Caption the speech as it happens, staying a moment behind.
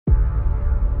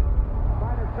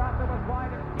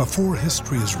Before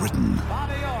history is written,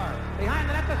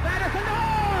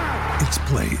 it's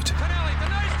played.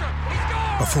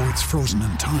 Before it's frozen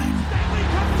in time,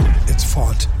 it's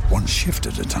fought one shift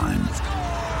at a time.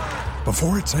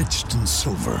 Before it's etched in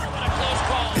silver,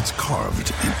 it's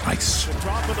carved in ice.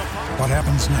 What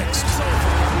happens next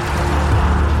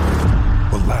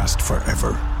will last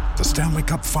forever. The Stanley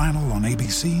Cup Final on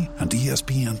ABC and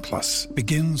ESPN Plus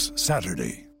begins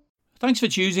Saturday. Thanks for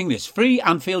choosing this free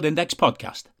Anfield Index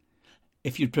podcast.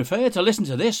 If you'd prefer to listen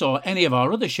to this or any of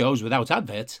our other shows without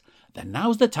adverts, then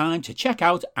now's the time to check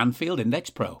out Anfield Index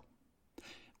Pro.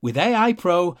 With AI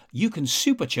Pro, you can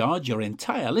supercharge your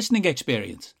entire listening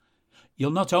experience. You'll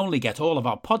not only get all of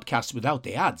our podcasts without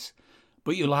the ads,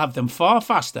 but you'll have them far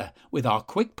faster with our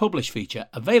Quick Publish feature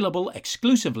available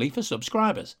exclusively for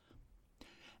subscribers.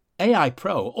 AI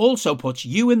Pro also puts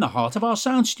you in the heart of our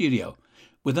sound studio,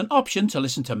 with an option to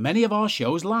listen to many of our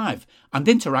shows live and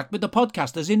interact with the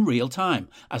podcasters in real time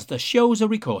as the shows are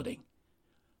recording.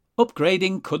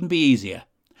 Upgrading couldn't be easier.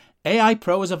 AI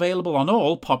Pro is available on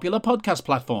all popular podcast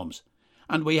platforms,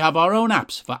 and we have our own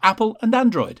apps for Apple and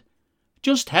Android.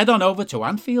 Just head on over to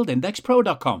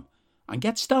AnfieldIndexPro.com and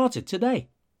get started today.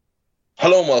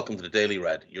 Hello and welcome to the Daily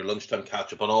Red, your lunchtime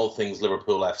catch-up on all things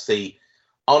Liverpool FC.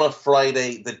 On a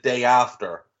Friday, the day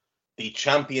after the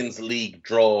Champions League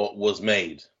draw was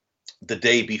made, the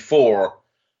day before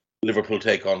Liverpool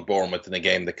take on Bournemouth in a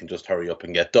game that can just hurry up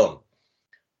and get done.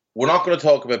 We're not going to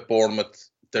talk about Bournemouth.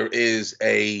 There is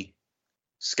a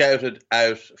scouted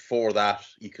out for that.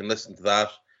 You can listen to that.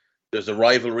 There's a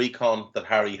rival recon that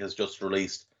Harry has just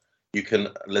released. You can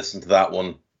listen to that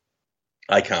one.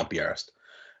 I can't be arsed.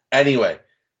 Anyway,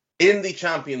 in the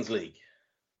Champions League,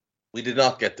 we did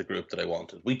not get the group that I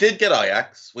wanted. We did get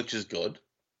Ajax, which is good.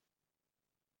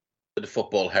 The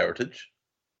football heritage.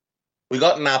 We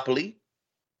got Napoli.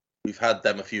 We've had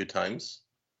them a few times.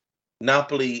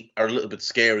 Napoli are a little bit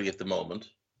scary at the moment.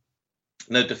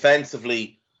 Now,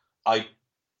 defensively, I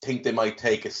think they might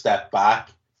take a step back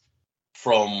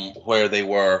from where they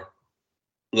were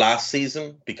last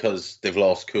season because they've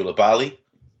lost Koulibaly.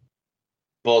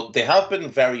 But they have been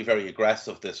very, very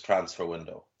aggressive this transfer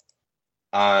window.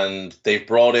 And they've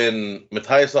brought in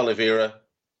Matthias Oliveira,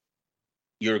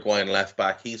 Uruguayan left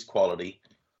back. He's quality.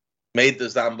 Made the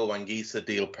Zambo Anguissa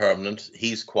deal permanent.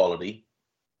 He's quality.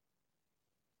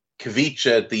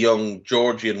 Kavica, the young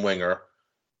Georgian winger,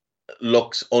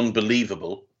 looks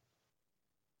unbelievable.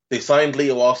 They signed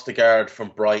Leo Ostergaard from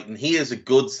Brighton. He is a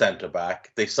good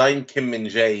centre-back. They signed Kim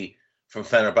Min-jae from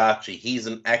Fenerbahce. He's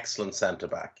an excellent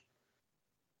centre-back.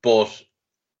 But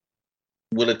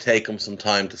will it take him some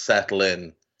time to settle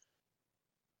in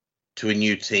to a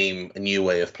new team, a new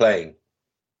way of playing?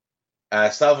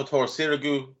 Salvatore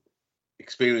Sirigu,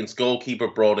 experienced goalkeeper,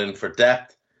 brought in for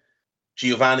depth.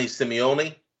 Giovanni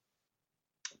Simeone,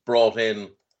 brought in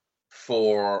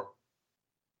for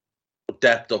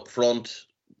depth up front.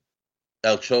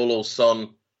 El Cholo's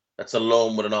son, that's a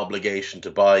loan with an obligation to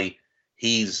buy.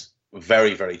 He's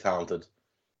very, very talented.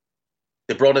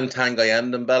 They brought in Tanguy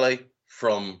Ndombele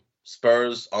from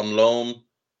Spurs on loan.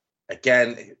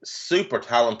 Again, super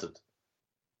talented.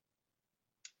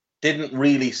 Didn't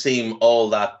really seem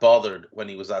all that bothered when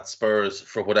he was at Spurs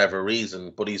for whatever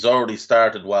reason, but he's already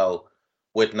started well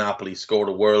with Napoli, scored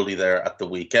a worldie there at the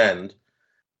weekend.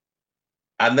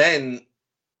 And then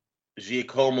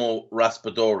Giacomo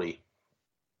Raspadori,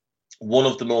 one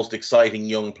of the most exciting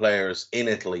young players in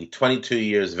Italy, 22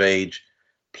 years of age,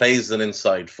 plays an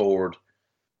inside forward.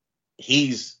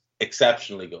 He's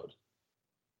exceptionally good.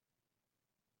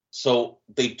 So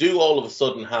they do all of a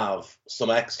sudden have some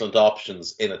excellent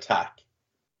options in attack.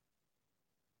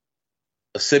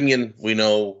 Simeon, we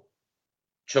know.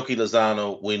 Chucky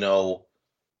Lozano, we know.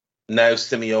 Now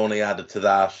Simeone added to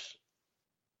that.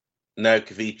 Now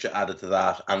Kavica added to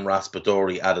that. And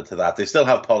Raspadori added to that. They still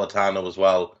have Politano as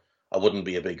well. I wouldn't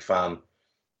be a big fan.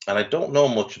 And I don't know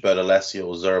much about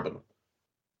Alessio Zerban.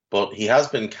 But he has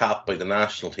been capped by the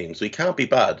national team, so he can't be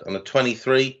bad. And at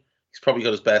 23, he's probably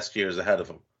got his best years ahead of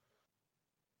him.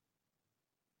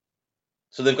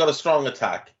 So they've got a strong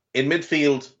attack. In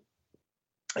midfield,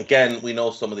 again, we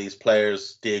know some of these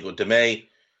players. Diego De May,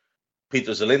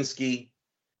 Peter Zielinski.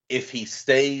 If he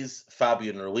stays,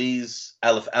 Fabian Ruiz,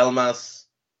 Elif Elmas.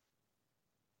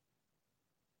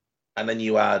 And then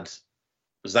you add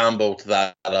Zambo to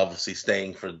that, obviously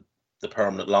staying for the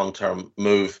permanent long-term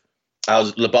move.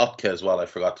 Lobotka as well, I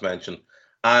forgot to mention.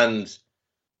 And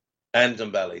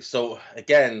Ndombele. So,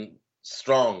 again,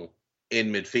 strong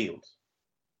in midfield.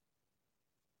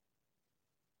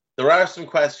 There are some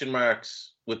question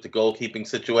marks with the goalkeeping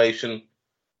situation.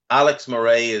 Alex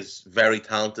Murray is very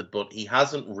talented, but he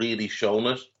hasn't really shown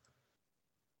it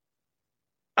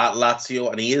at Lazio,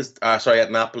 and he is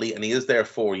at Napoli, and he is there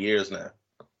 4 years now.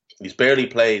 He's barely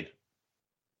played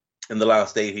in the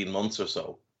last 18 months or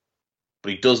so,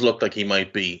 but he does look like he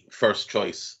might be first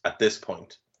choice at this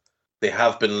point. They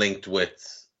have been linked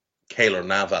with Keylor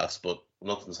Navas, but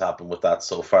nothing's happened with that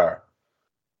so far.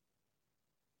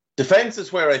 Defense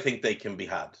is where I think they can be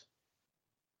had.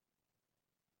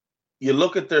 You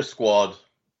look at their squad.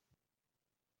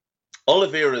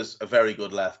 Oliveira's a very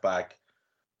good left back,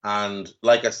 and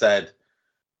like I said,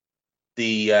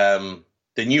 the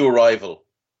new arrival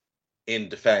in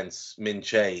defense, Min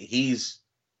Che,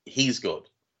 he's good.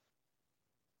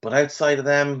 But outside of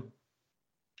them,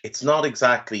 it's not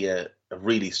exactly a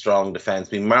really strong defense.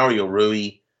 I mean, Mario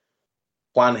Rui,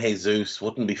 Juan Jesus,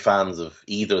 wouldn't be fans of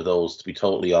either of those, to be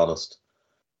totally honest.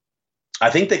 I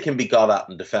think they can be got at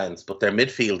in defence, but their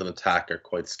midfield and attack are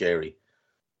quite scary.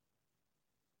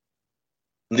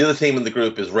 And the other team in the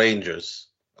group is Rangers.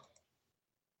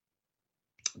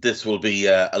 This will be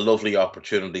a lovely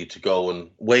opportunity to go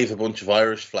and wave a bunch of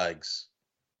Irish flags.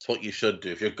 It's what you should do.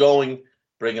 If you're going,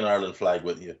 bring an Ireland flag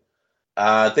with you.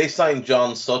 They signed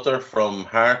John Sutter from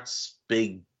Hearts,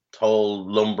 big, tall,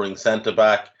 lumbering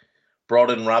centre-back.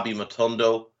 Brought in Rabbi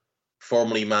Matondo,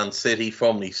 formerly Man City,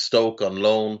 formerly Stoke on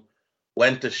loan.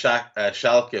 Went to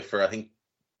Schalke for, I think,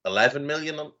 11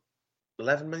 million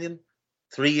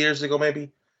 3 years ago,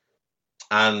 maybe.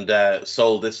 And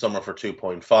sold this summer for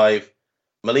 2.5.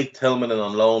 Malik Tillman in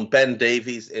on loan. Ben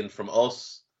Davies in from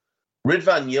us.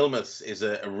 Ridvan Yilmaz is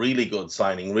a really good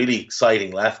signing, really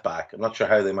exciting left back. I'm not sure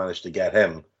how they managed to get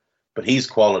him, but he's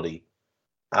quality.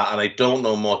 And I don't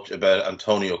know much about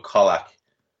Antonio Kolak.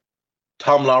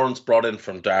 Tom Lawrence brought in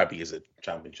from Derby as a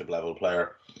championship level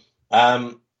player.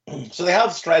 So they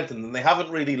have strengthened and they haven't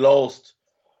really lost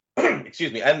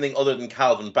anything other than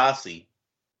Calvin Bassey.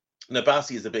 Now,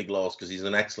 Bassey is a big loss because he's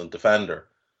an excellent defender.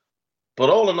 But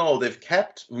all in all, they've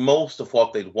kept most of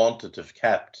what they'd wanted to have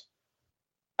kept.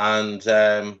 And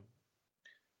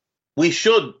we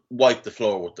should wipe the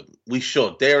floor with them. We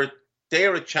should. They're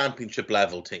a championship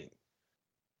level team.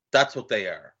 That's what they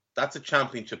are. That's a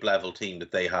championship level team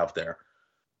that they have there.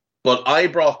 But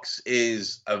Ibrox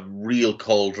is a real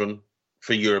cauldron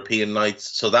for European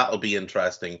nights, so that'll be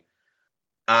interesting.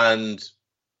 And,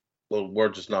 well, we're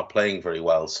just not playing very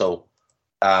well, so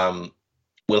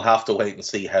we'll have to wait and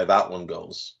see how that one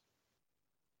goes.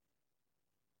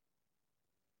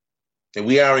 And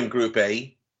we are in Group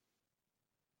A.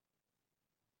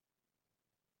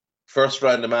 First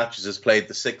round of matches is played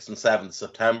the 6th and 7th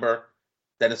September.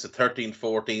 Then it's the 13th,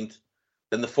 14th.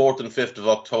 Then the 4th and 5th of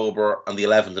October, and the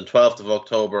 11th and 12th of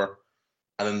October.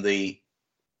 And then the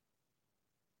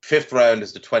 5th round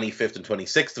is the 25th and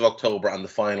 26th of October, and the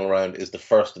final round is the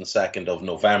 1st and 2nd of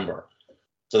November.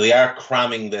 So they are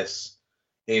cramming this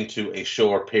into a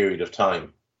short period of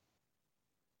time.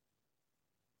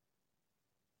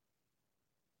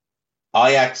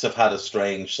 Ajax have had a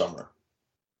strange summer.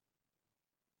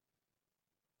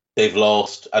 They've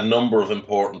lost a number of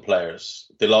important players.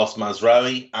 They lost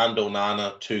Mazraoui and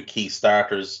Onana, two key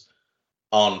starters,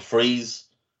 on freeze.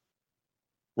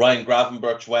 Ryan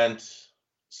Gravenberch went.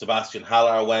 Sebastian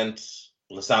Haller went.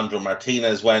 Lisandro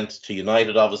Martinez went to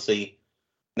United, obviously.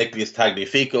 Nicolas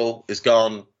Tagliafico is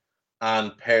gone.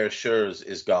 And Per Schurz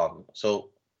is gone.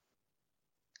 So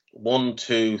 1,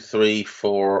 2, 3,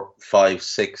 4, 5,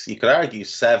 6. You could argue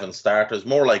 7 starters,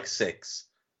 more like 6.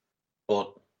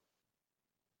 But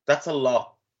that's a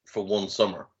lot for one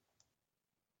summer.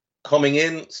 Coming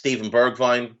in, Steven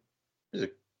Bergwijn is a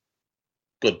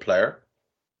good player.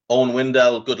 Owen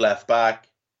Windell, good left back.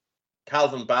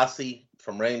 Calvin Bassey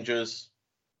from Rangers.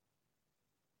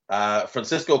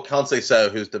 Francisco Conceição,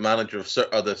 who's the manager of,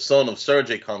 or the son of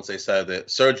Sergio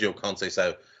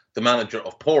Conceição, the manager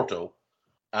of Porto.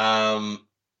 Brian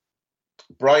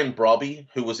Brobby,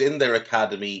 who was in their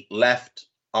academy, left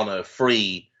on a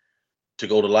free to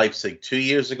go to Leipzig 2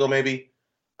 years ago, maybe,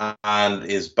 and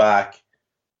is back.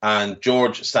 And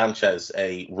George Sanchez,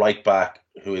 a right back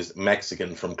who is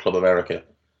Mexican from Club America,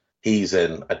 he's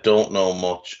in. I don't know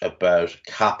much about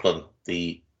Kaplan,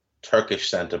 the Turkish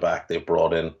centre back they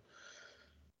brought in.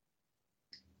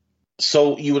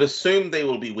 So you would assume they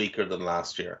will be weaker than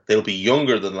last year. They'll be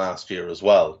younger than last year as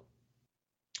well.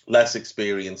 Less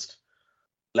experienced,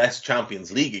 less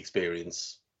Champions League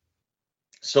experience.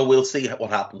 So we'll see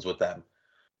what happens with them.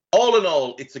 All in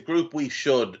all, it's a group we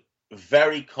should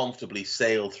very comfortably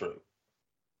sail through.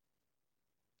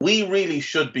 We really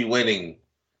should be winning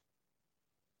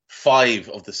 5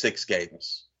 of the 6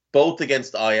 games, both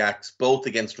against Ajax, both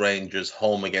against Rangers,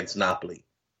 home against Napoli.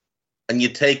 and you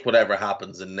take whatever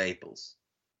happens in Naples.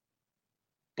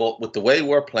 But with the way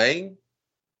we're playing,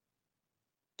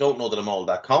 don't know that I'm all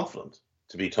that confident,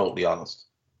 to be totally honest.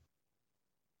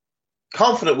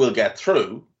 Confident we'll get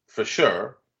through, for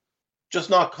sure. Just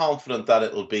not confident that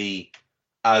it'll be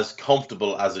as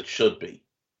comfortable as it should be.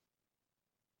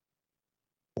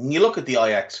 When you look at the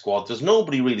Ajax squad, there's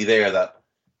nobody really there that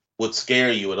would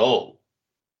scare you at all.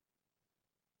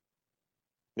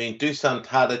 I mean, Dusan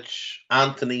Tadic,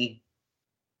 Anthony,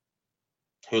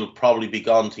 who'll probably be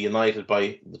gone to United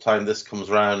by the time this comes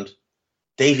round.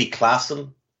 Davy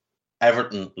Klaassen,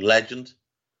 Everton legend.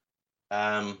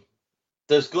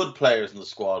 There's good players in the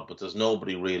squad, but there's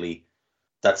nobody really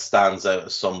that stands out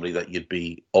as somebody that you'd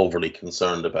be overly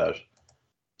concerned about.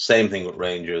 Same thing with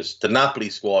Rangers. The Napoli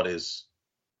squad is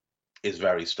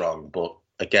very strong, but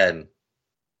again,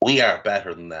 we are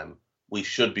better than them. We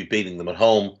should be beating them at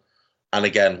home, and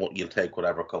again, you'll take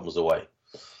whatever comes away.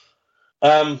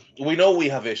 We know we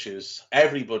have issues.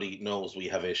 Everybody knows we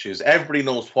have issues. Everybody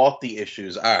knows what the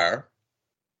issues are.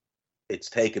 It's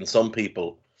taken some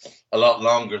people a lot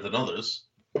longer than others.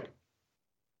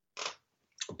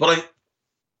 But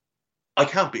I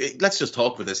can't be... Let's just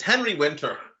talk with this. Henry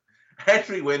Winter,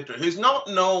 who's not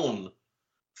known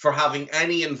for having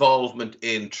any involvement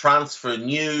in transfer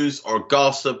news or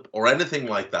gossip or anything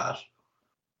like that,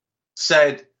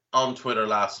 said on Twitter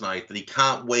last night that he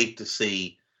can't wait to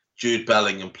see Jude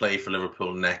Bellingham play for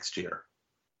Liverpool next year.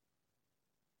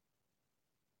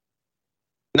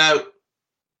 Now,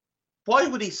 why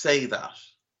would he say that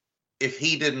if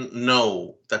he didn't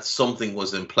know that something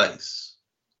was in place?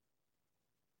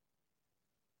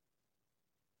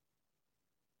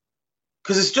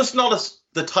 Because it's just not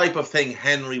the type of thing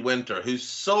Henry Winter, who's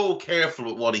so careful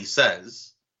with what he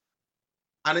says,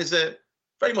 and is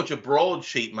very much a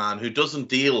broadsheet man who doesn't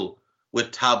deal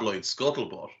with tabloid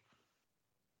scuttlebutt.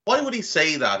 Why would he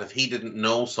say that if he didn't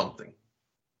know something?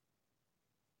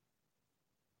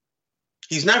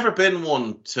 He's never been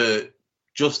one to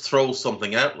just throw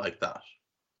something out like that.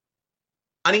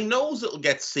 And he knows it'll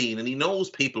get seen, and he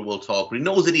knows people will talk, but he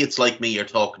knows idiots like me are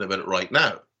talking about it right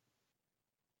now.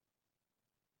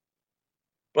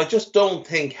 But I just don't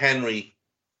think Henry,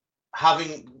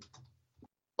 having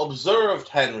observed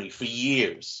Henry for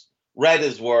years, read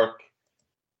his work,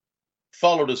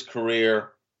 followed his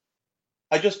career,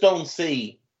 I just don't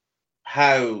see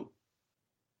how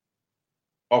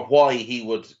or why he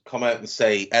would come out and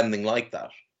say anything like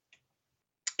that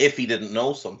if he didn't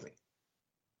know something.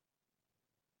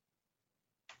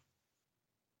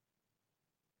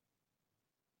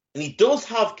 And he does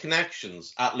have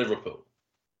connections at Liverpool.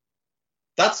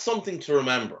 That's something to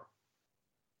remember.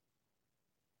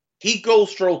 He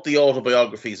ghostwrote the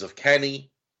autobiographies of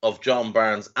Kenny, of John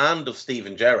Barnes, and of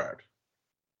Steven Gerrard.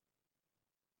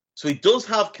 So he does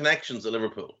have connections at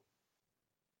Liverpool.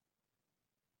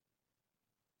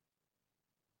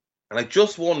 And I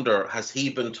just wonder, has he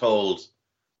been told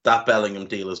that Bellingham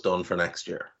deal is done for next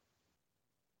year?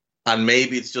 And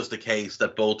maybe it's just a case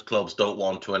that both clubs don't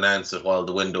want to announce it while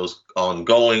the window's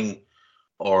ongoing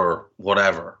or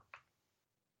whatever.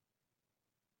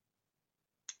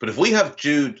 But if we have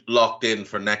Jude locked in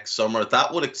for next summer,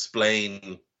 that would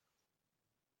explain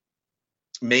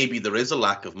maybe there is a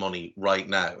lack of money right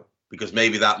now, because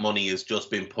maybe that money is just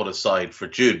being put aside for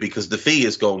Jude, because the fee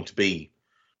is going to be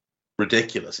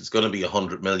ridiculous. It's going to be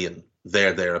 100 million,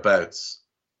 thereabouts.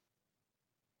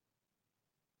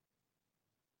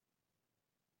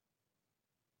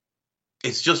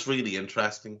 It's just really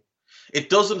interesting. It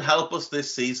doesn't help us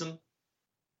this season.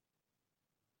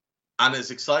 And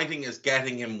as exciting as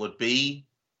getting him would be,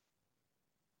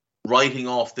 writing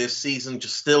off this season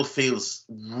just still feels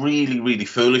really, really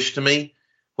foolish to me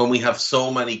when we have so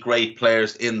many great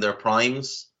players in their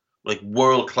primes, like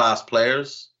world-class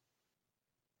players.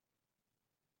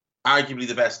 Arguably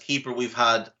the best keeper we've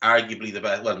had, arguably the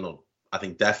best, well, no, I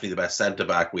think definitely the best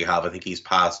centre-back we have. I think he's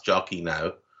past Jockey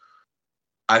now.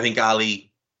 I think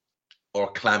Ali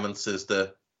or Clements is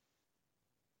the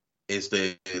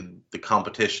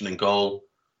competition in goal.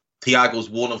 Thiago's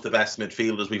one of the best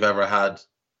midfielders we've ever had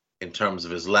in terms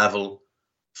of his level.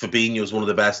 Fabinho's one of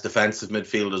the best defensive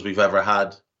midfielders we've ever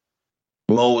had.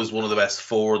 Mo is one of the best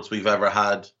forwards we've ever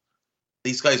had.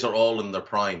 These guys are all in their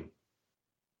prime.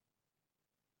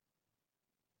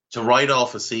 To write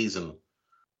off a season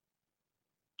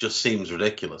just seems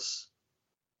ridiculous.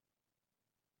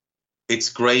 It's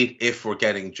great if we're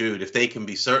getting Jude. If they can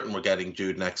be certain we're getting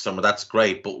Jude next summer, that's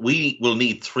great. But we will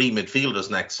need 3 midfielders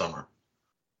next summer.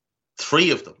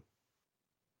 3 of them.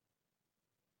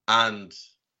 And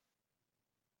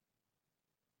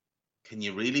can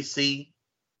you really see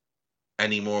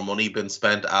any more money been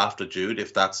spent after Jude,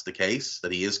 if that's the case,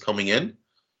 that he is coming in?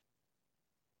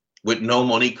 With no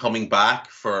money coming back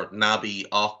for Naby,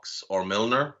 Ox, or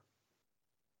Milner,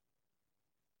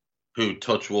 who,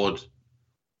 touch wood,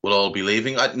 will all be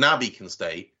leaving. Naby can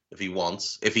stay if he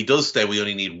wants. If he does stay, we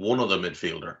only need one other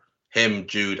midfielder. Him,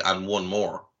 Jude, and one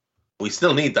more. We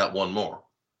still need that one more.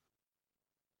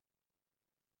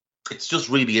 It's just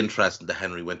really interesting that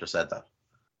Henry Winter said that.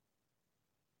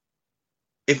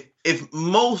 If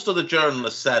most of the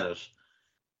journalists said it,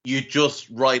 you just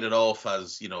write it off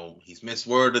as, he's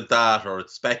misworded that, or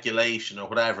it's speculation or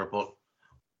whatever. But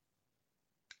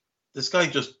this guy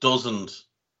just doesn't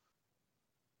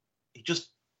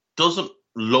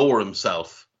lower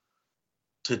himself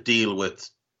to deal with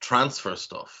transfer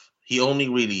stuff. He only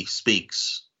really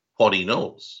speaks what he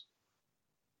knows.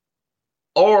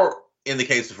 Or in the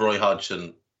case of Roy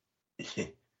Hodgson,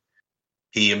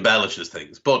 he embellishes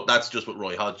things, but that's just what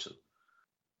Roy Hodgson.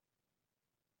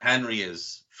 Henry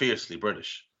is fiercely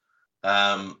British.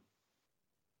 I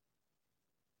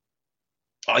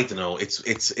don't know.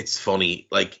 It's funny.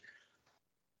 Like,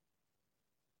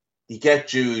 you get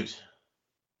Jude,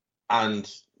 and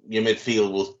your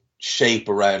midfield will shape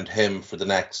around him for the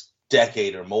next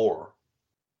decade or more.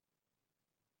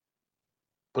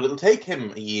 But it'll take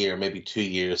him a year, maybe 2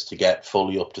 years, to get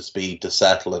fully up to speed, to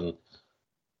settle and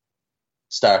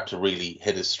start to really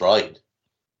hit his stride.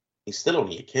 He's still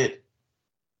only a kid.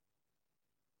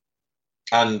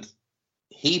 And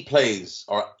he plays,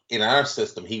 or in our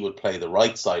system, he would play the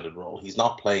right-sided role. He's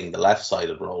not playing the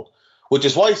left-sided role, which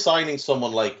is why signing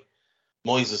someone like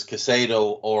Moises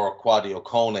Caicedo or Kwadwo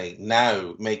Kone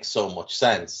now makes so much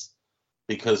sense,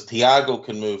 because Thiago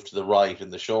can move to the right in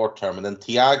the short term, and then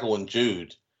Thiago and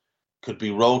Jude could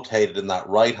be rotated in that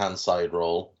right-hand side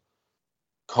role.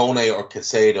 Kone or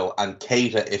Caicedo and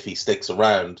Keita, if he sticks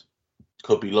around,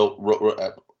 could be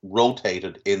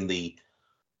rotated in the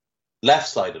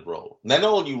left-sided role. And then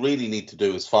all you really need to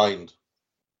do is find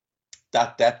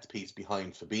that depth piece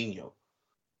behind Fabinho,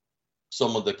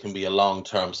 someone that can be a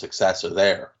long-term successor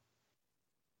there.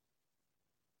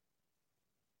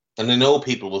 And I know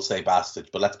people will say Bastard,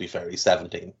 but let's be fair, he's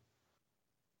 17.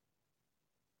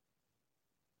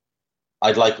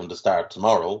 I'd like him to start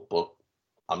tomorrow, but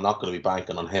I'm not going to be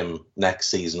banking on him next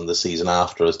season and the season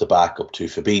after as the backup to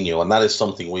Fabinho. And that is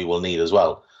something we will need as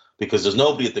well, because there's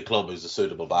nobody at the club who's a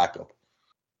suitable backup.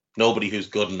 Nobody who's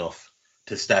good enough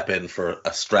to step in for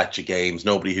a stretch of games.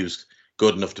 Nobody who's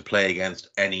good enough to play against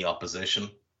any opposition.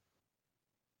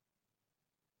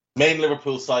 Main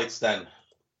Liverpool sites then.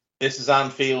 This is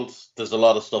Anfield. There's a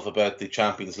lot of stuff about the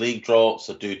Champions League draw,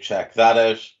 so do check that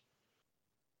out.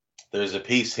 There's a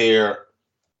piece here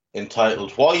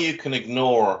entitled "Why You Can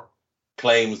Ignore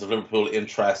Claims of Liverpool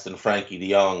Interest in Frankie de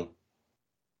Jong."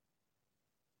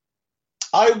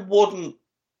 I wouldn't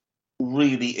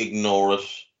really ignore it,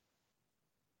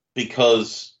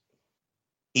 because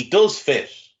he does fit.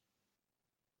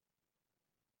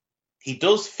 He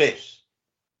does fit.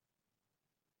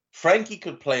 Frankie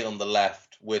could play on the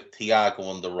left with Thiago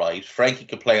on the right. Frankie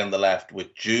could play on the left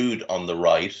with Jude on the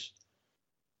right.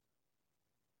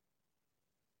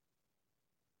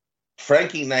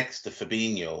 Frankie next to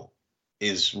Fabinho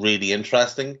is really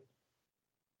interesting.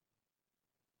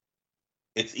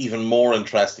 It's even more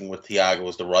interesting with Thiago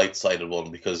as the right-sided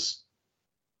one, because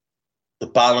the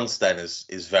balance then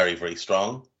is very, very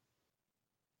strong.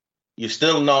 You're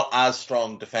still not as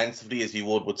strong defensively as you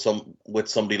would with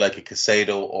somebody like a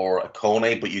Caicedo or a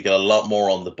Kone, but you get a lot more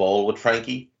on the ball with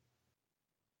Frankie.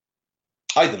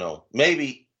 I don't know.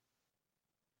 Maybe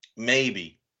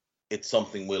it's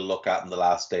something we'll look at in the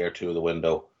last day or two of the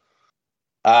window.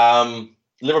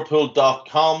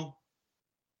 Liverpool.com.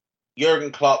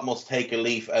 Jurgen Klopp must take a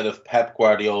leaf out of Pep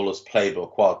Guardiola's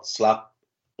playbook. What?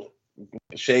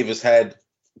 Shave his head,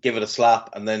 give it a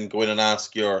slap, and then go in and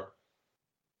ask your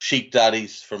sheik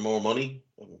daddies for more money?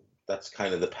 That's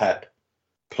kind of the Pep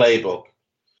playbook.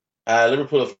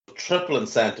 Liverpool have triple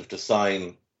incentive to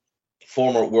sign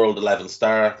former World 11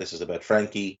 star. This is about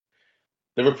Frankie.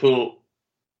 Liverpool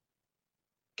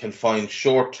can find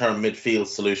short-term midfield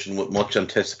solution with much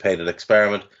anticipated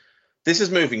experiment. This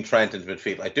is moving Trent into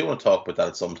midfield. I do want to talk about that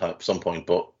at some point,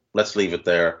 but let's leave it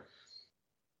there.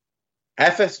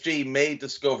 FSG may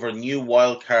discover new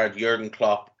wildcard Jurgen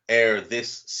Klopp heir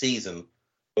this season,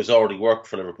 who's already worked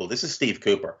for Liverpool. This is Steve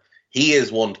Cooper. He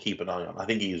is one to keep an eye on. I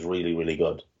think he's really, really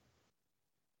good.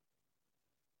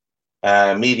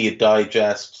 Media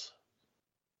Digest.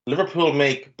 Liverpool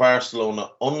make Barcelona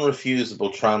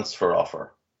unrefusable transfer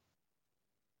offer.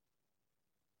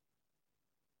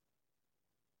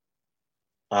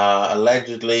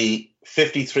 Allegedly,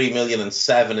 53 million and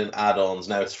 7 in add-ons.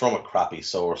 Now, it's from a crappy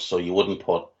source, so you wouldn't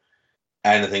put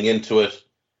anything into it.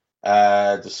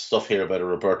 There's stuff here about a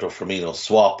Roberto Firmino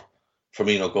swap.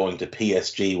 Firmino going to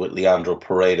PSG with Leandro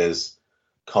Paredes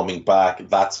coming back.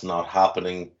 That's not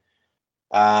happening.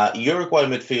 Uruguay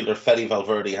midfielder Fede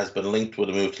Valverde has been linked with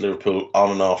a move to Liverpool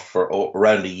on and off for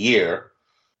around a year.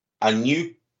 And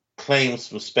new claims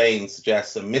from Spain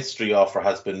suggest a mystery offer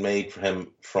has been made for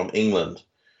him from England.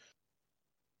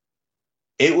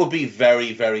 It would be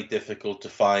very, very difficult to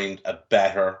find a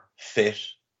better fit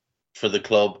for the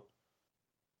club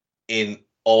in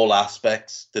all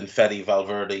aspects than Fede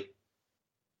Valverde.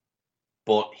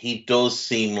 But he does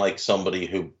seem like somebody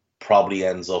who probably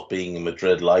ends up being a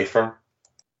Madrid lifer.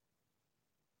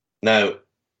 Now,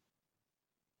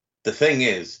 the thing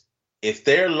is, if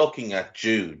they're looking at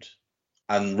Jude,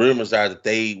 and rumours are that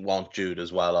they want Jude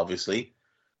as well, obviously,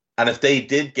 and if they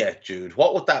did get Jude,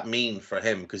 what would that mean for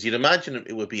him? Because you'd imagine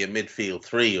it would be a midfield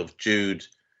three of Jude,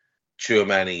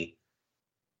 Tchouaméni,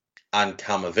 and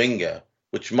Camavinga,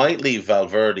 which might leave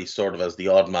Valverde sort of as the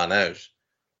odd man out.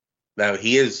 Now,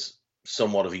 he is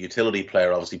somewhat of a utility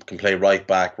player, obviously, can play right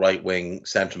back, right wing,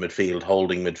 central midfield,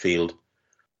 holding midfield.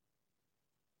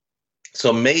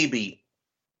 So maybe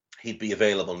he'd be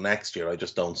available next year. I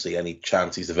just don't see any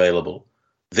chance he's available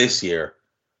this year.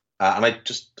 And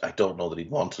I don't know that he'd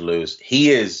want to lose. He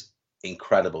is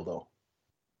incredible, though.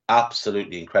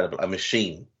 Absolutely incredible. A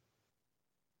machine.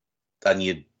 And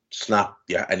you'd snap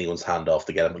anyone's hand off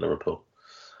to get him at Liverpool.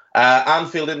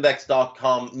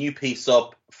 AnfieldIndex.com, new piece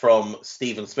up from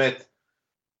Stephen Smith.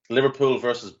 Liverpool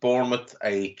versus Bournemouth,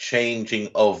 a changing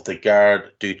of the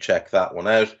guard. Do check that one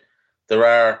out. There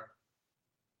are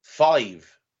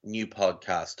 5 new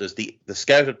podcasts. There's the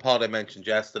Scouted pod I mentioned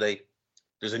yesterday.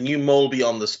 There's a new Molby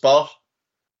on the Spot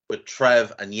with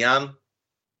Trev and Jan.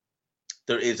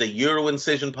 There is a Euro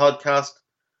Incision podcast.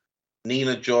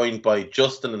 Nina joined by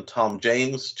Justin and Tom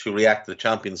James to react to the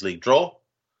Champions League draw.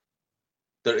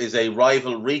 There is a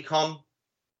Rival Recon.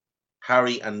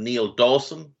 Harry and Neil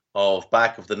Dawson of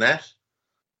Back of the Net.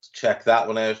 Check that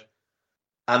one out.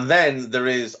 And then there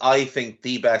is, I think,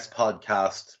 the best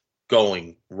podcast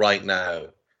going right now.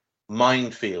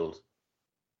 Mindfield.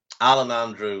 Alan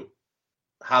Andrew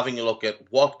having a look at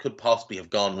what could possibly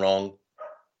have gone wrong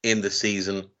in the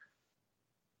season.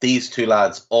 These two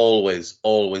lads always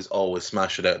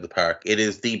smash it out of the park. It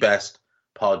is the best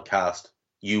podcast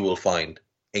you will find.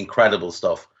 Incredible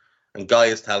stuff. And Guy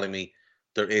is telling me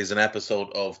there is an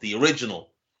episode of the original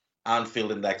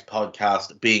Anfield Index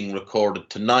podcast being recorded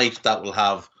tonight that will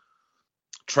have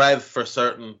Trev for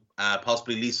certain,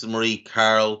 possibly Lisa Marie,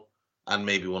 Carl, and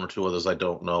maybe 1 or 2 others, I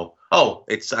don't know. Oh,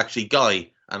 it's actually Guy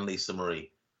and Lisa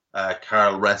Marie.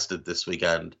 Carl rested this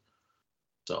weekend.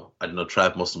 So, I don't know,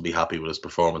 Trev mustn't be happy with his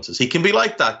performances. He can be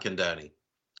like that, can Downey. He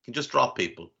can just drop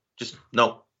people.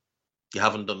 No, you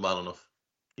haven't done well enough.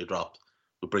 You're dropped.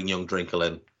 We'll bring young Drinkle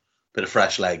in. Bit of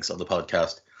fresh legs on the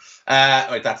podcast.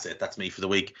 Right, that's it. That's me for the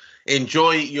week.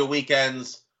 Enjoy your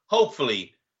weekends.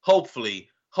 Hopefully,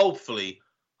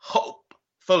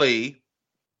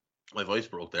 my voice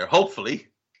broke there. Hopefully,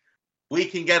 we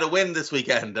can get a win this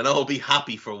weekend and I'll be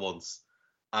happy for once.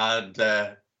 And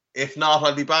if not,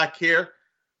 I'll be back here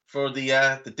for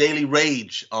the Daily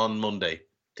Rage on Monday.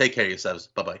 Take care of yourselves.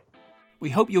 Bye-bye. We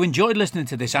hope you enjoyed listening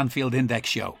to this Anfield Index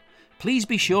show. Please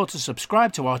be sure to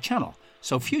subscribe to our channel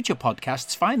so future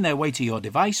podcasts find their way to your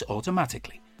device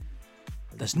automatically.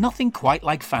 There's nothing quite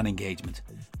like fan engagement,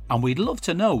 and we'd love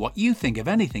to know what you think of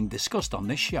anything discussed on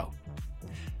this show.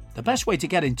 The best way to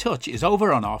get in touch is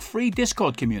over on our free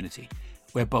Discord community,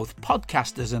 where both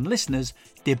podcasters and listeners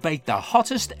debate the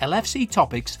hottest LFC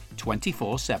topics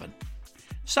 24/7.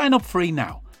 Sign up free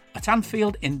now at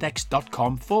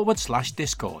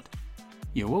AnfieldIndex.com/Discord.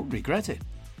 You won't regret it.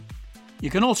 You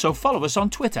can also follow us on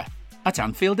Twitter at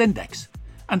Anfield Index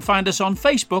and find us on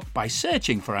Facebook by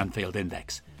searching for Anfield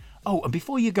Index. Oh, and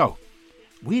before you go,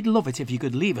 we'd love it if you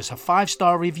could leave us a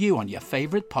 5-star review on your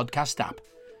favourite podcast app.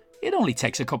 It only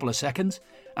takes a couple of seconds,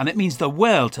 and it means the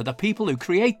world to the people who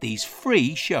create these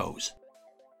free shows.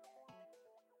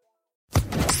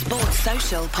 Sports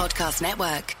Social Podcast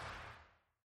Network.